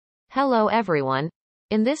Hello everyone.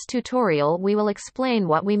 In this tutorial we will explain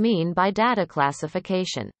what we mean by data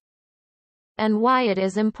classification and why it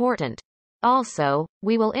is important. Also,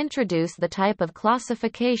 we will introduce the type of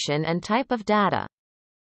classification and type of data.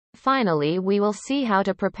 Finally, we will see how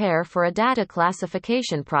to prepare for a data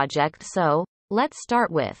classification project. So, let's start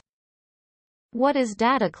with: what is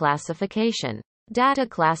data classification? Data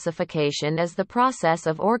classification is the process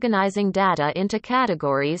of organizing data into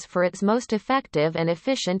categories for its most effective and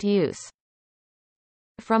efficient use.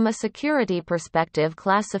 From a security perspective,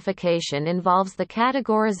 classification involves the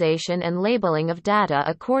categorization and labeling of data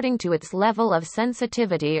according to its level of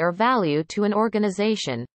sensitivity or value to an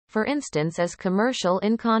organization, for instance as commercial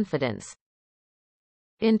in confidence,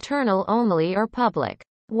 internal only, or public.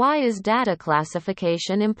 Why is data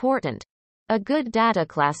classification important? A good data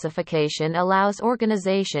classification allows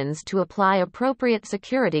organizations to apply appropriate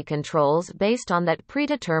security controls based on that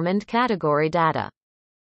predetermined category data.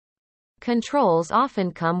 Controls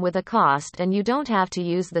often come with a cost, and you don't have to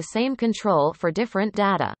use the same control for different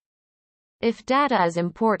data. If data is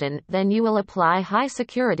important, then you will apply high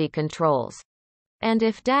security controls. And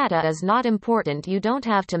if data is not important, you don't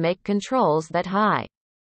have to make controls that high.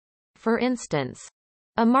 For instance,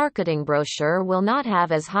 a marketing brochure will not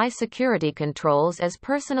have as high security controls as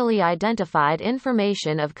personally identified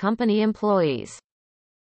information of company employees.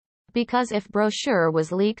 Because if brochure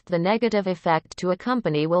was leaked, the negative effect to a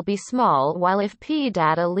company will be small, while if PE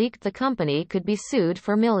data leaked, the company could be sued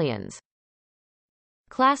for millions.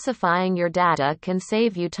 Classifying your data can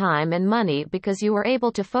save you time and money because you are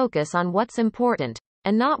able to focus on what's important,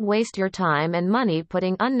 and not waste your time and money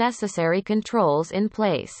putting unnecessary controls in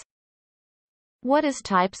place. What is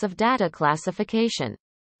types of data classification?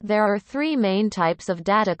 There are three main types of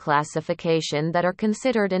data classification that are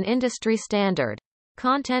considered an industry standard: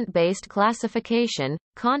 content-based classification,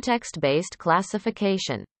 context-based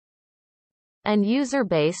classification, and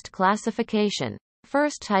user-based classification.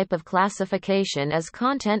 First type of classification is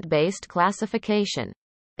content-based classification.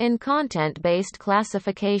 In content-based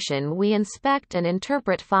classification, we inspect and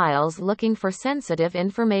interpret files looking for sensitive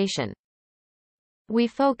information. We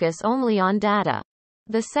focus only on data.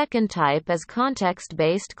 The second type is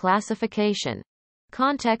context-based classification.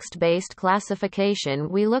 Context-based classification,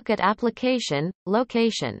 we look at application,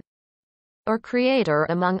 location, or creator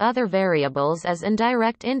among other variables as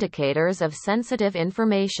indirect indicators of sensitive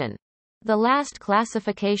information. The last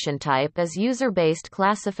classification type is user-based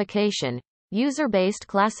classification. User-based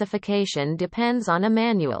classification depends on a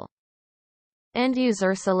manual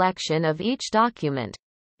end-user selection of each document.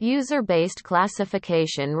 User-based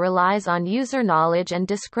classification relies on user knowledge and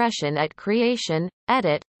discretion at creation,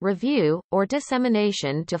 edit, review, or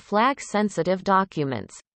dissemination to flag sensitive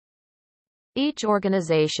documents. Each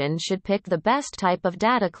organization should pick the best type of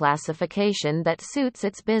data classification that suits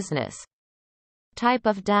its business. Type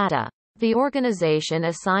of data. The organization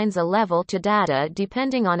assigns a level to data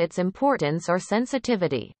depending on its importance or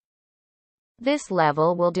sensitivity. This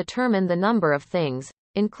level will determine the number of things,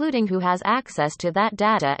 including who has access to that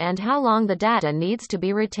data and how long the data needs to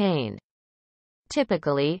be retained.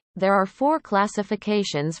 Typically, there are four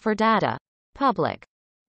classifications for data: public,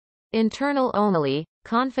 internal only,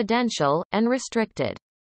 confidential, and restricted.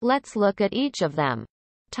 Let's look at each of them.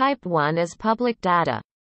 Type 1 is public data.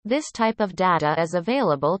 This type of data is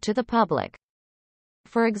available to the public.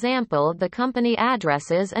 For example, the company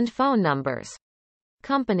addresses and phone numbers.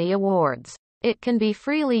 Company awards. It can be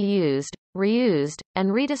freely used, reused,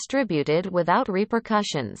 and redistributed without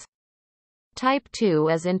repercussions. Type 2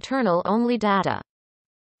 is internal-only data.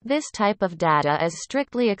 This type of data is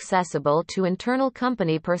strictly accessible to internal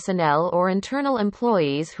company personnel or internal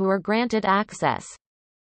employees who are granted access.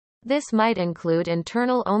 This might include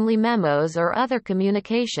internal-only memos or other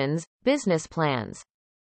communications, business plans,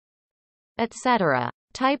 etc.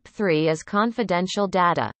 Type 3 is confidential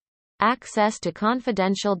data. Access to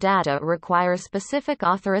confidential data requires specific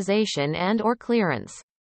authorization and/or clearance.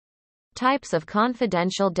 Types of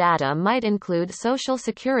confidential data might include social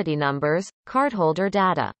security numbers, cardholder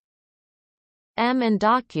data, and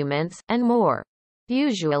documents, and more.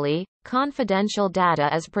 Usually, confidential data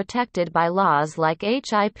is protected by laws like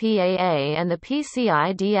HIPAA and the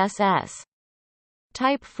PCI DSS.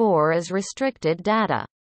 Type 4 is restricted data.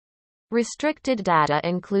 Restricted data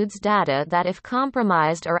includes data that, if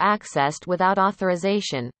compromised or accessed without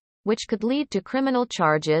authorization, which could lead to criminal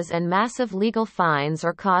charges and massive legal fines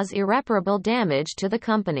or cause irreparable damage to the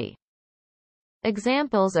company.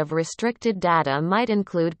 Examples of restricted data might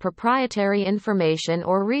include proprietary information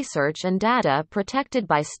or research and data protected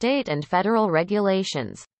by state and federal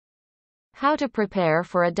regulations. How to prepare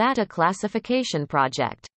for a data classification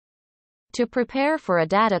project. To prepare for a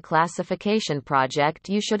data classification project,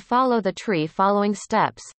 you should follow the following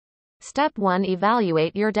steps. Step 1.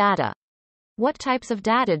 Evaluate your data. What types of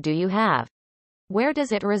data do you have? Where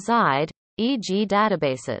does it reside, e.g.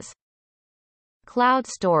 databases? Cloud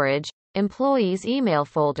storage, employees' email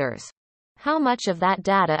folders. How much of that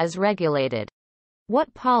data is regulated?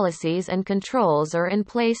 What policies and controls are in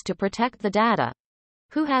place to protect the data?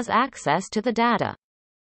 Who has access to the data?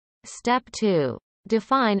 Step 2.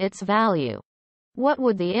 Define its value. What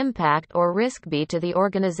would the impact or risk be to the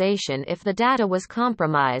organization if the data was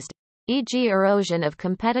compromised, e.g. erosion of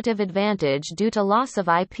competitive advantage due to loss of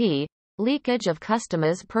IP, leakage of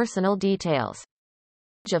customers' personal details?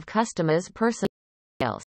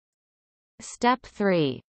 Step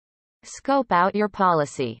 3. Scope out your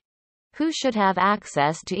policy. Who should have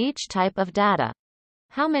access to each type of data?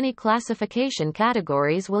 How many classification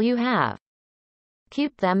categories will you have?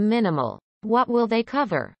 Keep them minimal. What will they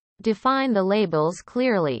cover? Define the labels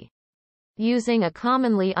clearly. Using a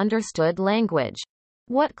commonly understood language.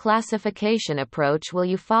 What classification approach will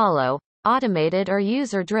you follow, automated or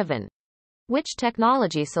user-driven? Which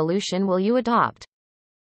technology solution will you adopt?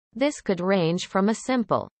 This could range from a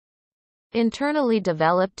simple internally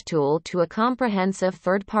developed tool to a comprehensive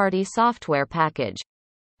third-party software package.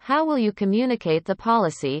 How will you communicate the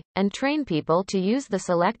policy, and train people to use the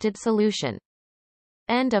selected solution?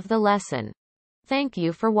 End of the lesson. Thank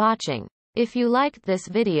you for watching. If you liked this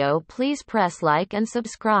video, please press like and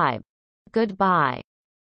subscribe. Goodbye.